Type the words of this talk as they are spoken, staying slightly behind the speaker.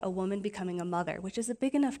a woman becoming a mother, which is a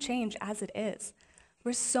big enough change as it is. There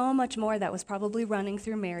was so much more that was probably running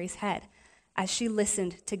through Mary's head as she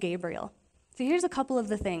listened to Gabriel. So here's a couple of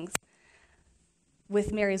the things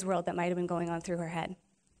with Mary's world that might have been going on through her head.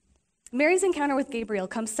 Mary's encounter with Gabriel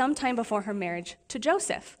comes sometime before her marriage to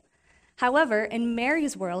Joseph. However, in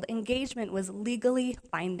Mary's world, engagement was legally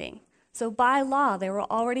binding. So by law, they were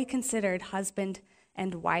already considered husband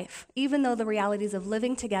and wife, even though the realities of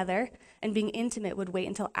living together and being intimate would wait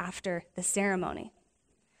until after the ceremony.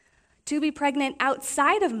 To be pregnant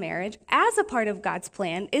outside of marriage as a part of God's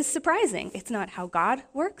plan is surprising. It's not how God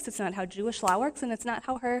works, it's not how Jewish law works, and it's not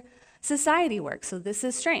how her society works, so this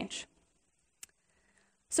is strange.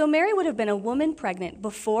 So Mary would have been a woman pregnant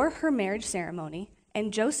before her marriage ceremony,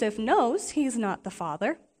 and Joseph knows he's not the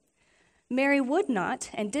father. Mary would not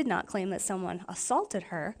and did not claim that someone assaulted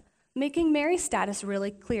her, making Mary's status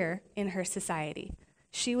really clear in her society.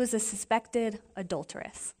 She was a suspected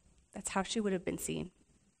adulteress. That's how she would have been seen.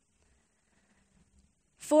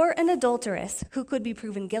 For an adulteress who could be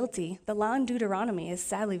proven guilty, the law in Deuteronomy is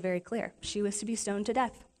sadly very clear. She was to be stoned to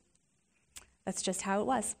death. That's just how it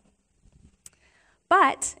was.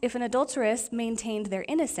 But if an adulteress maintained their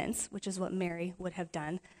innocence, which is what Mary would have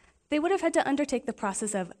done, they would have had to undertake the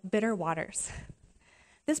process of bitter waters.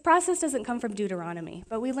 This process doesn't come from Deuteronomy,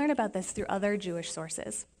 but we learn about this through other Jewish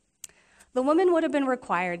sources. The woman would have been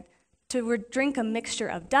required to drink a mixture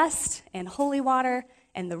of dust and holy water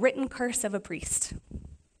and the written curse of a priest.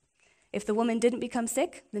 If the woman didn't become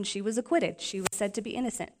sick, then she was acquitted. She was said to be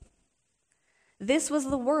innocent. This was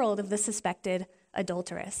the world of the suspected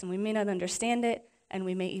adulteress, and we may not understand it, and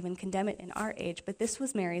we may even condemn it in our age, but this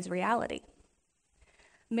was Mary's reality.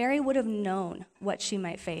 Mary would have known what she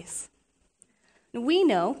might face. We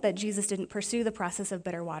know that Jesus didn't pursue the process of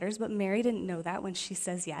bitter waters, but Mary didn't know that when she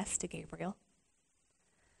says yes to Gabriel.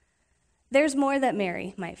 There's more that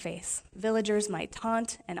Mary might face. Villagers might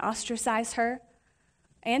taunt and ostracize her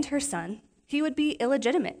and her son. He would be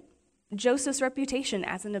illegitimate. Joseph's reputation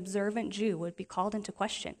as an observant Jew would be called into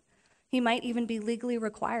question. He might even be legally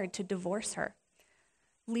required to divorce her,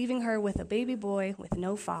 leaving her with a baby boy with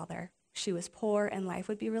no father. She was poor, and life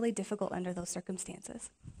would be really difficult under those circumstances.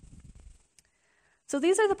 So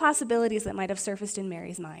these are the possibilities that might have surfaced in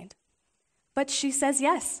Mary's mind. But she says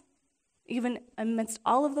yes. Even amidst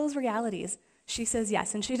all of those realities, she says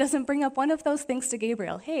yes, and she doesn't bring up one of those things to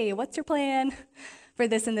Gabriel. Hey, what's your plan for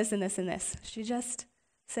this and this and this and this? She just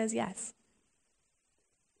says yes.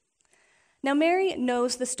 Now, Mary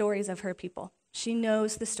knows the stories of her people. She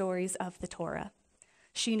knows the stories of the Torah.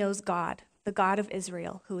 She knows God, the God of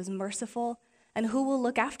Israel, who is merciful and who will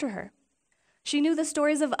look after her. She knew the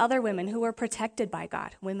stories of other women who were protected by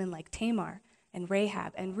God, women like Tamar and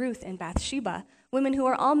Rahab and Ruth and Bathsheba, women who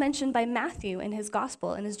are all mentioned by Matthew in his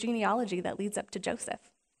gospel and his genealogy that leads up to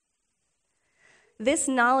Joseph. This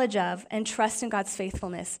knowledge of and trust in God's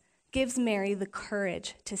faithfulness gives Mary the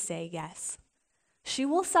courage to say yes. She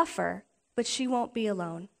will suffer, but she won't be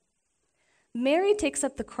alone. Mary takes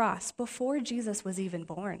up the cross before Jesus was even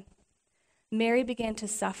born. Mary began to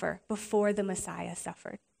suffer before the Messiah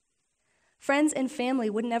suffered. Friends and family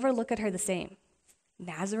would never look at her the same.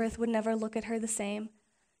 Nazareth would never look at her the same.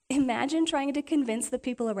 Imagine trying to convince the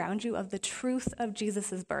people around you of the truth of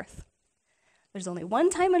Jesus' birth. There's only one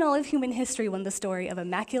time in all of human history when the story of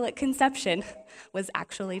Immaculate Conception was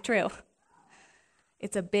actually true.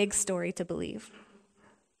 It's a big story to believe.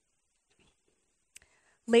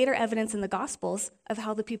 Later evidence in the Gospels of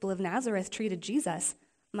how the people of Nazareth treated Jesus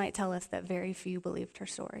might tell us that very few believed her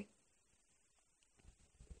story.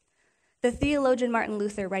 The theologian Martin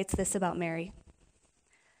Luther writes this about Mary.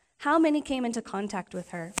 How many came into contact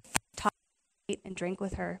with her, talked, ate, and drank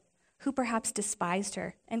with her, who perhaps despised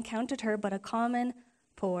her and counted her but a common,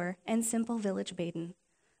 poor, and simple village maiden,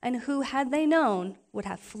 and who, had they known, would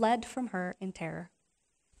have fled from her in terror.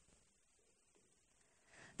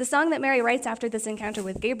 The song that Mary writes after this encounter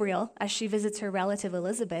with Gabriel, as she visits her relative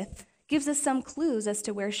Elizabeth, gives us some clues as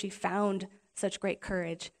to where she found such great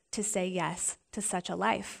courage to say yes to such a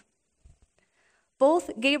life.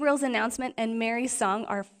 Both Gabriel's announcement and Mary's song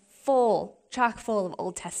are chock full of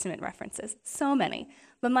Old Testament references, so many.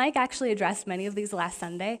 But Mike actually addressed many of these last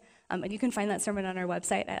Sunday, and you can find that sermon on our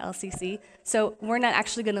website at LCC, so we're not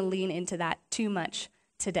actually going to lean into that too much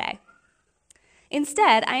today.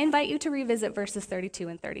 Instead, I invite you to revisit verses 32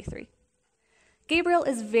 and 33. Gabriel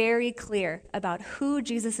is very clear about who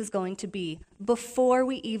Jesus is going to be before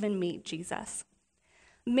we even meet Jesus.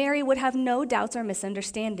 Mary would have no doubts or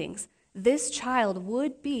misunderstandings. This child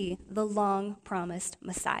would be the long-promised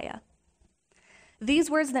Messiah.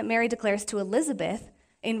 These words that Mary declares to Elizabeth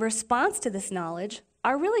in response to this knowledge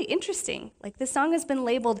are really interesting. Like, this song has been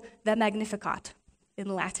labeled the Magnificat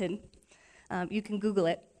in Latin. You can Google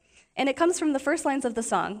it. And it comes from the first lines of the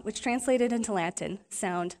song, which translated into Latin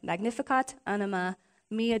sound Magnificat anima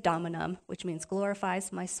mea Dominum, which means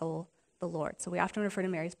glorifies my soul the Lord. So we often refer to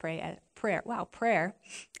Mary's prayer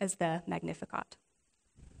as the Magnificat.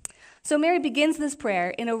 So Mary begins this prayer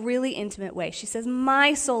in a really intimate way. She says,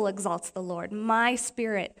 my soul exalts the Lord. My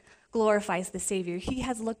spirit glorifies the Savior. He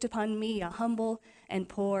has looked upon me, a humble and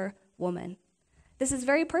poor woman. This is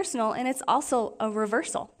very personal, and it's also a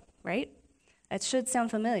reversal, right? It should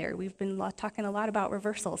sound familiar. We've been talking a lot about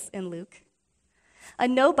reversals in Luke. A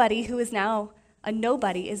nobody is now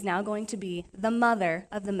going to be the mother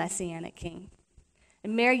of the Messianic King.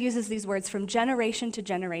 And Mary uses these words from generation to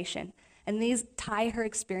generation, and these tie her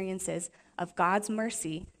experiences of God's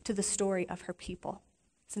mercy to the story of her people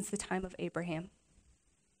since the time of Abraham.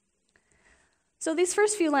 So these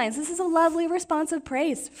first few lines, this is a lovely response of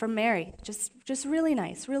praise from Mary. Just really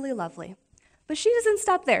nice, really lovely. But she doesn't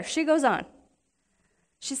stop there. She goes on.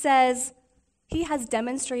 She says, he has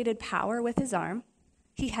demonstrated power with his arm.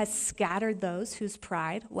 He has scattered those whose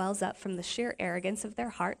pride wells up from the sheer arrogance of their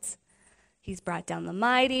hearts. He's brought down the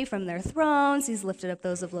mighty from their thrones. He's lifted up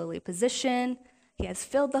those of lowly position. He has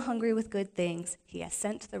filled the hungry with good things. He has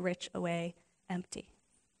sent the rich away empty.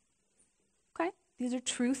 Okay, these are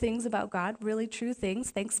true things about God, really true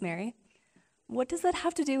things. Thanks, Mary. What does that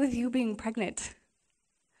have to do with you being pregnant?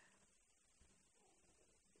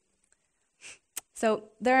 So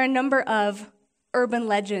there are a number of urban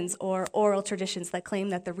legends or oral traditions that claim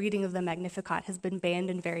that the reading of the Magnificat has been banned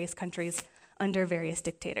in various countries under various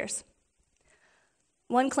dictators.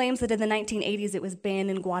 One claims that in the 1980s it was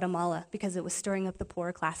banned in Guatemala because it was stirring up the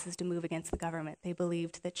poorer classes to move against the government. They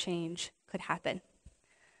believed that change could happen.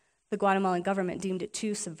 The Guatemalan government deemed it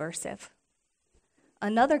too subversive.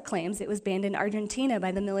 Another claims it was banned in Argentina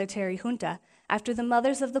by the military junta after the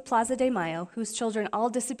mothers of the Plaza de Mayo, whose children all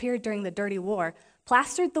disappeared during the Dirty War,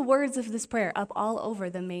 plastered the words of this prayer up all over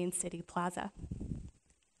the main city plaza.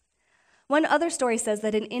 One other story says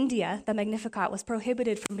that in India, the Magnificat was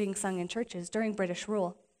prohibited from being sung in churches during British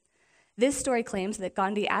rule. This story claims that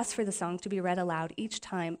Gandhi asked for the song to be read aloud each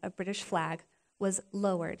time a British flag was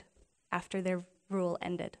lowered after their rule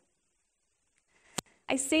ended.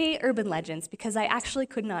 I say urban legends because I actually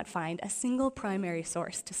could not find a single primary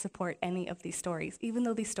source to support any of these stories, even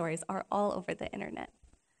though these stories are all over the internet.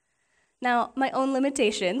 Now, my own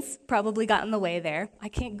limitations probably got in the way there. I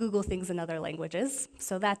can't Google things in other languages,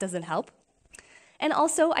 so that doesn't help. And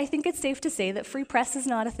also, I think it's safe to say that free press is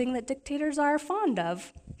not a thing that dictators are fond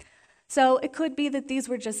of. So it could be that these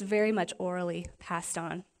were just very much orally passed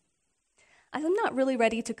on. I'm not really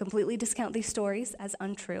ready to completely discount these stories as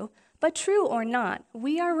untrue, but true or not,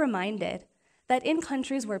 we are reminded that in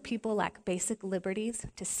countries where people lack basic liberties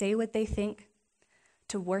to say what they think,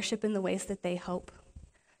 to worship in the ways that they hope,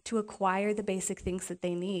 to acquire the basic things that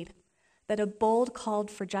they need, that a bold call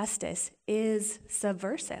for justice is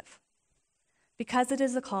subversive because it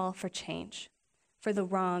is a call for change, for the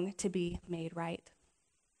wrong to be made right.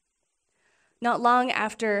 Not long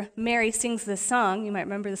after Mary sings this song, you might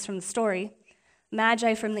remember this from the story,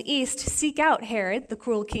 Magi from the east seek out Herod, the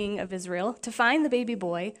cruel king of Israel, to find the baby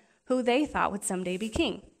boy who they thought would someday be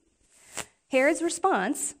king. Herod's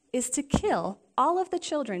response is to kill all of the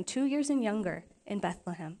children 2 years and younger in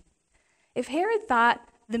Bethlehem. If Herod thought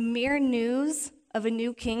the mere news of a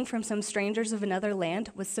new king from some strangers of another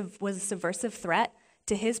land was a subversive threat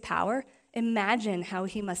to his power, imagine how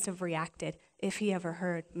he must have reacted if he ever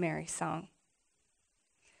heard Mary's song.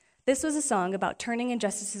 This was a song about turning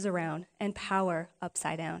injustices around and power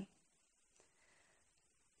upside down.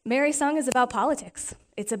 Mary's song is about politics.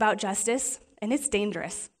 It's about justice, and it's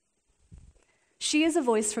dangerous. She is a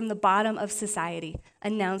voice from the bottom of society,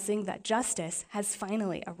 announcing that justice has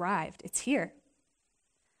finally arrived. It's here.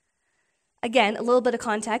 Again, a little bit of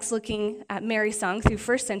context, looking at Mary's song through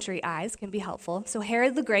first century eyes can be helpful. So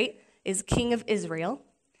Herod the Great is king of Israel.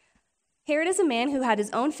 Herod is a man who had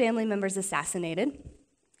his own family members assassinated.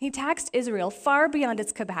 He taxed Israel far beyond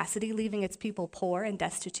its capacity, leaving its people poor and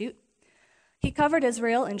destitute. He covered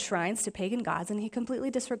Israel in shrines to pagan gods, and he completely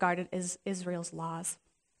disregarded Israel's laws.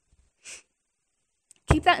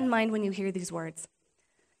 Keep that in mind when you hear these words.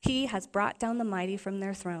 He has brought down the mighty from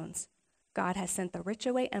their thrones. God has sent the rich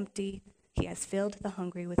away empty. He has filled the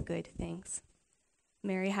hungry with good things.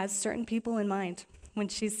 Mary has certain people in mind when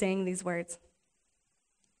she's saying these words.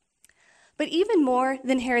 But even more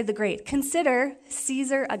than Herod the Great, consider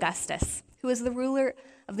Caesar Augustus, who was the ruler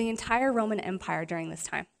of the entire Roman Empire during this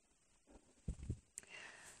time.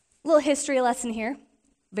 A little history lesson here.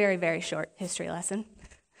 Very, very short history lesson.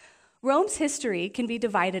 Rome's history can be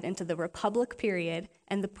divided into the Republic period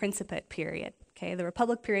and the Principate period. Okay, the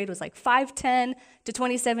Republic period was like 510 to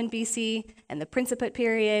 27 BC, and the Principate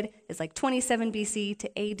period is like 27 BC to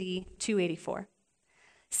AD 284.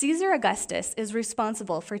 Caesar Augustus is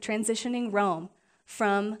responsible for transitioning Rome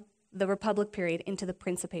from the Republic period into the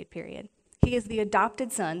Principate period. He is the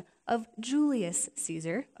adopted son of Julius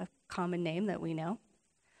Caesar, a common name that we know.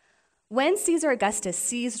 When Caesar Augustus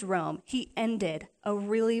seized Rome, he ended a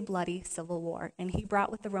really bloody civil war, and he brought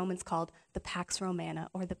what the Romans called the Pax Romana,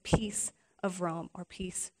 or the peace of Rome, or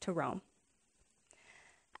peace to Rome.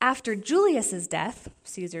 After Julius's death,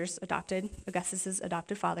 Augustus's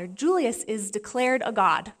adopted father, Julius is declared a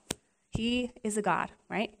god. He is a god,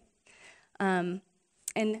 right? And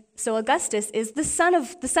so Augustus is the son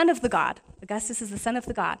of the god. Augustus is the son of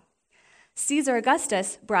the god. Caesar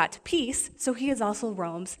Augustus brought peace, so he is also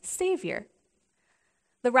Rome's savior.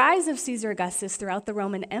 The rise of Caesar Augustus throughout the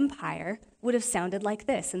Roman Empire would have sounded like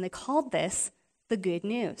this, and they called this the good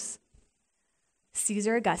news.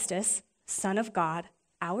 Caesar Augustus, son of God,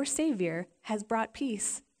 our savior, has brought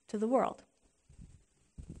peace to the world.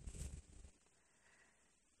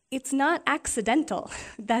 It's not accidental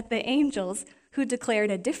that the angels who declared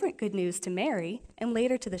a different good news to Mary and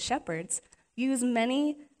later to the shepherds use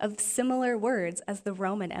many of similar words as the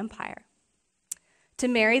Roman Empire. To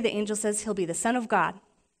Mary, the angel says he'll be the Son of God.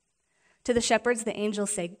 To the shepherds, the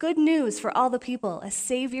angels say, good news for all the people. A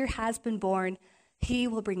Savior has been born. He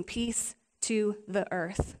will bring peace to the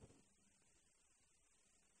earth.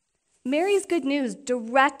 Mary's good news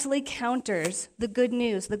directly counters the good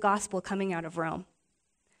news, the gospel coming out of Rome.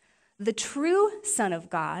 The true Son of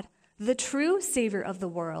God, the true Savior of the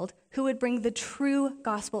world, who would bring the true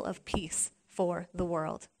gospel of peace for the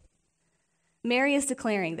world. Mary is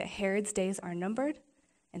declaring that Herod's days are numbered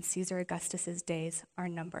and Caesar Augustus's days are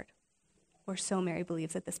numbered. Or so Mary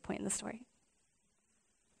believes at this point in the story.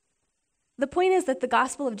 The point is that the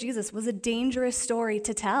gospel of Jesus was a dangerous story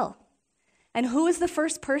to tell. And who is the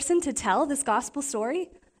first person to tell this gospel story?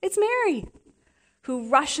 It's Mary, who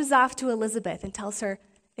rushes off to Elizabeth and tells her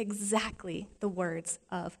exactly the words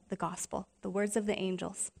of the gospel, the words of the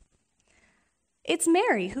angels. It's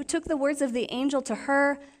Mary who took the words of the angel to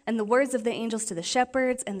her and the words of the angels to the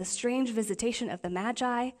shepherds and the strange visitation of the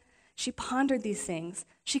Magi. She pondered these things,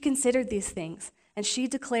 she considered these things, and she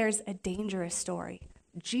declares a dangerous story.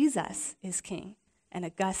 Jesus is king, and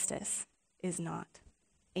Augustus is not.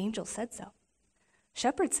 Angels said so.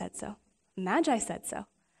 Shepherds said so. Magi said so.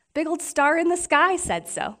 Big old star in the sky said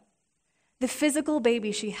so. The physical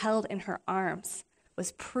baby she held in her arms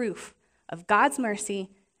was proof of God's mercy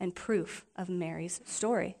and proof of Mary's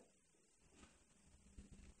story.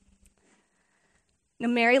 Now,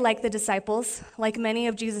 Mary, like the disciples, like many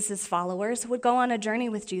of Jesus' followers, would go on a journey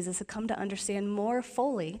with Jesus and come to understand more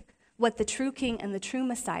fully what the true king and the true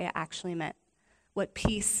Messiah actually meant, what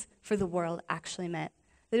peace for the world actually meant,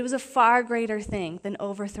 that it was a far greater thing than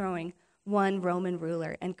overthrowing one Roman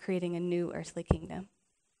ruler and creating a new earthly kingdom.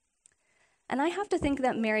 And I have to think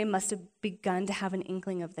that Mary must have begun to have an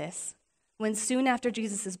inkling of this when soon after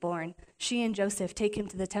Jesus is born, she and Joseph take him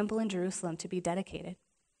to the temple in Jerusalem to be dedicated.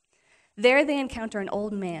 There they encounter an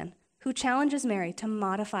old man who challenges Mary to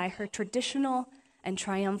modify her traditional and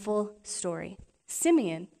triumphal story.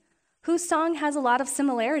 Simeon, whose song has a lot of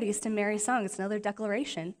similarities to Mary's song. It's another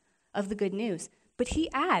declaration of the good news. But he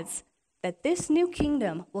adds that this new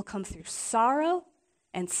kingdom will come through sorrow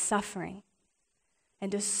and suffering.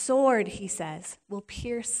 And a sword, he says, will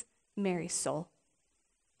pierce Mary's soul.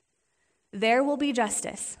 There will be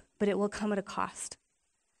justice, but it will come at a cost.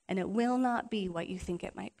 And it will not be what you think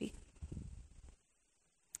it might be.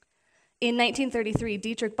 In 1933,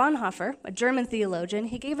 Dietrich Bonhoeffer, a German theologian,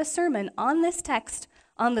 he gave a sermon on this text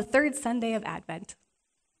on the third Sunday of Advent.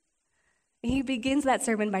 He begins that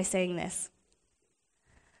sermon by saying this: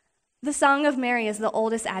 "The Song of Mary is the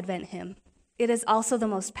oldest Advent hymn. It is also the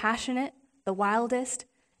most passionate, the wildest,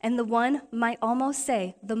 and the one might almost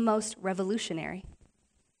say the most revolutionary.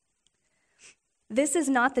 This is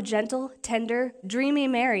not the gentle, tender, dreamy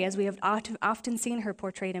Mary as we have often seen her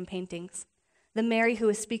portrayed in paintings. The Mary who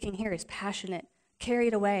is speaking here is passionate,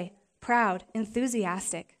 carried away, proud,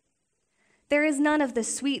 enthusiastic. There is none of the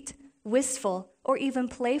sweet, wistful, or even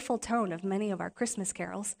playful tone of many of our Christmas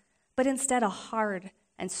carols, but instead a hard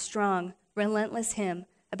and strong, relentless hymn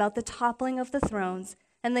about the toppling of the thrones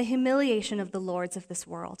and the humiliation of the lords of this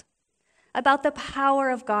world, about the power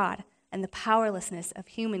of God and the powerlessness of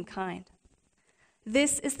humankind.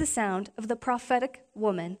 This is the sound of the prophetic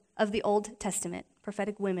woman of the Old Testament,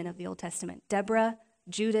 prophetic women of the Old Testament, Deborah,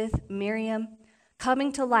 Judith, Miriam,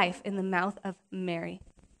 coming to life in the mouth of Mary.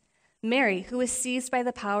 Mary, who is seized by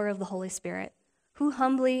the power of the Holy Spirit, who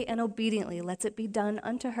humbly and obediently lets it be done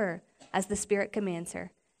unto her as the Spirit commands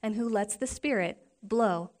her, and who lets the Spirit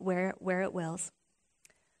blow where it wills.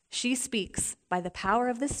 She speaks by the power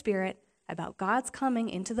of the Spirit about God's coming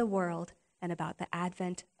into the world and about the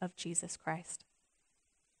advent of Jesus Christ.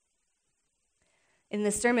 In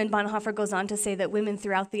this sermon, Bonhoeffer goes on to say that women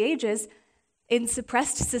throughout the ages in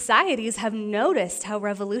suppressed societies have noticed how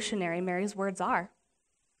revolutionary Mary's words are.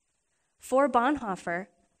 For Bonhoeffer,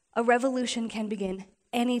 a revolution can begin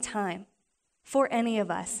anytime for any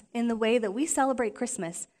of us in the way that we celebrate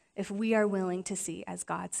Christmas if we are willing to see as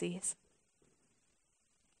God sees.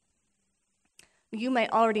 You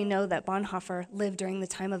might already know that Bonhoeffer lived during the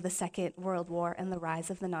time of the Second World War and the rise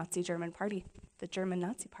of the German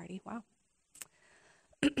Nazi Party. Wow.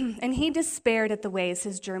 And he despaired at the ways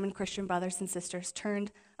his German Christian brothers and sisters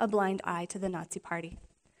turned a blind eye to the Nazi Party.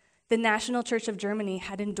 The National Church of Germany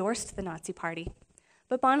had endorsed the Nazi Party,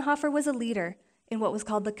 but Bonhoeffer was a leader in what was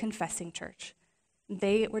called the Confessing Church.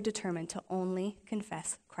 They were determined to only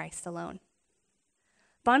confess Christ alone.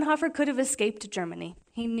 Bonhoeffer could have escaped Germany.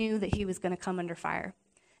 He knew that he was going to come under fire,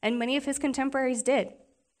 and many of his contemporaries did.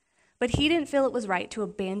 But he didn't feel it was right to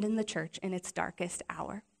abandon the church in its darkest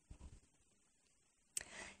hour.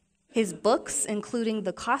 His books, including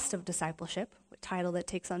The Cost of Discipleship, a title that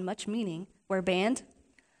takes on much meaning, were banned.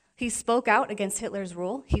 He spoke out against Hitler's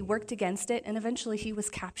rule, he worked against it, and eventually he was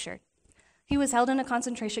captured. He was held in a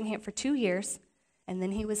concentration camp for 2 years, and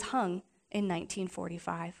then he was hung in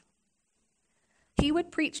 1945. He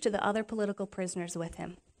would preach to the other political prisoners with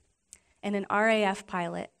him, and an RAF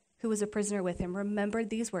pilot who was a prisoner with him remembered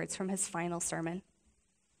these words from his final sermon.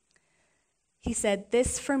 He said,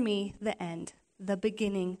 "This for me, the end, the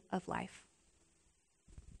beginning of life."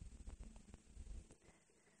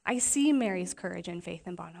 I see Mary's courage and faith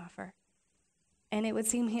in Bonhoeffer, and it would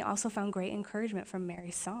seem he also found great encouragement from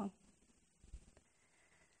Mary's song.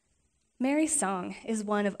 Mary's song is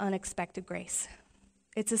one of unexpected grace.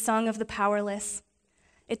 It's a song of the powerless.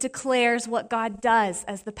 It declares what God does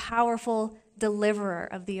as the powerful deliverer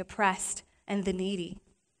of the oppressed and the needy.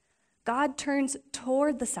 God turns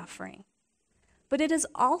toward the suffering, but it is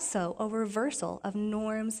also a reversal of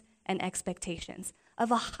norms and expectations,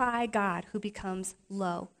 of a high God who becomes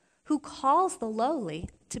low, who calls the lowly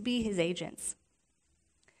to be his agents.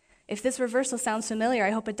 If this reversal sounds familiar,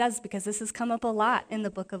 I hope it does, because this has come up a lot in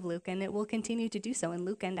the book of Luke, and it will continue to do so in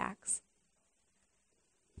Luke and Acts.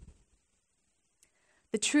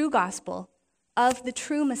 The true gospel of the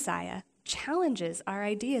true Messiah challenges our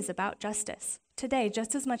ideas about justice today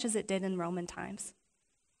just as much as it did in Roman times.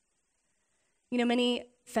 You know, many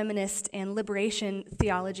feminist and liberation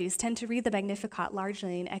theologies tend to read the Magnificat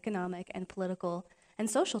largely in economic and political and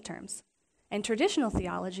social terms, and traditional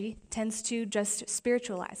theology tends to just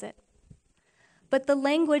spiritualize it. But the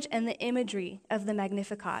language and the imagery of the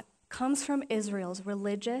Magnificat comes from Israel's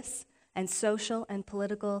religious and social and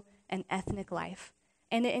political and ethnic life,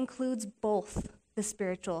 and it includes both the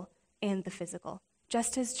spiritual and the physical,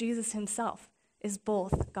 just as Jesus himself is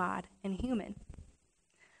both God and human.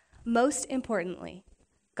 Most importantly,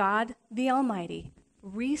 God the Almighty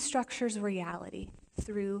restructures reality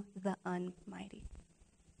through the Unmighty.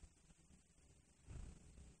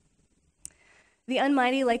 The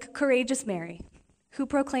Unmighty, like courageous Mary, who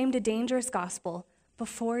proclaimed a dangerous gospel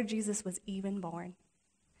before Jesus was even born,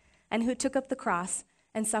 and who took up the cross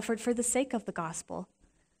and suffered for the sake of the gospel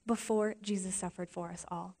before Jesus suffered for us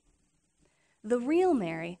all. The real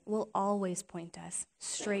Mary will always point us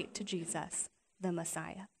straight to Jesus, the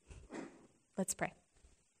Messiah. Let's pray.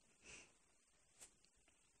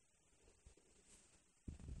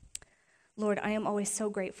 Lord, I am always so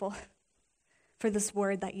grateful for this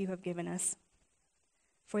word that you have given us,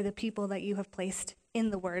 for the people that you have placed in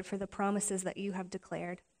the word, for the promises that you have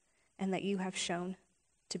declared and that you have shown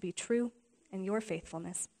to be true and your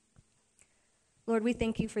faithfulness. Lord, we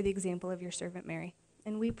thank you for the example of your servant Mary,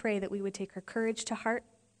 and we pray that we would take her courage to heart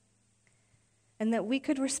and that we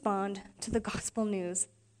could respond to the gospel news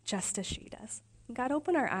just as she does. God,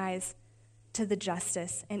 open our eyes to the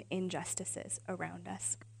justice and injustices around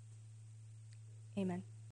us. Amen.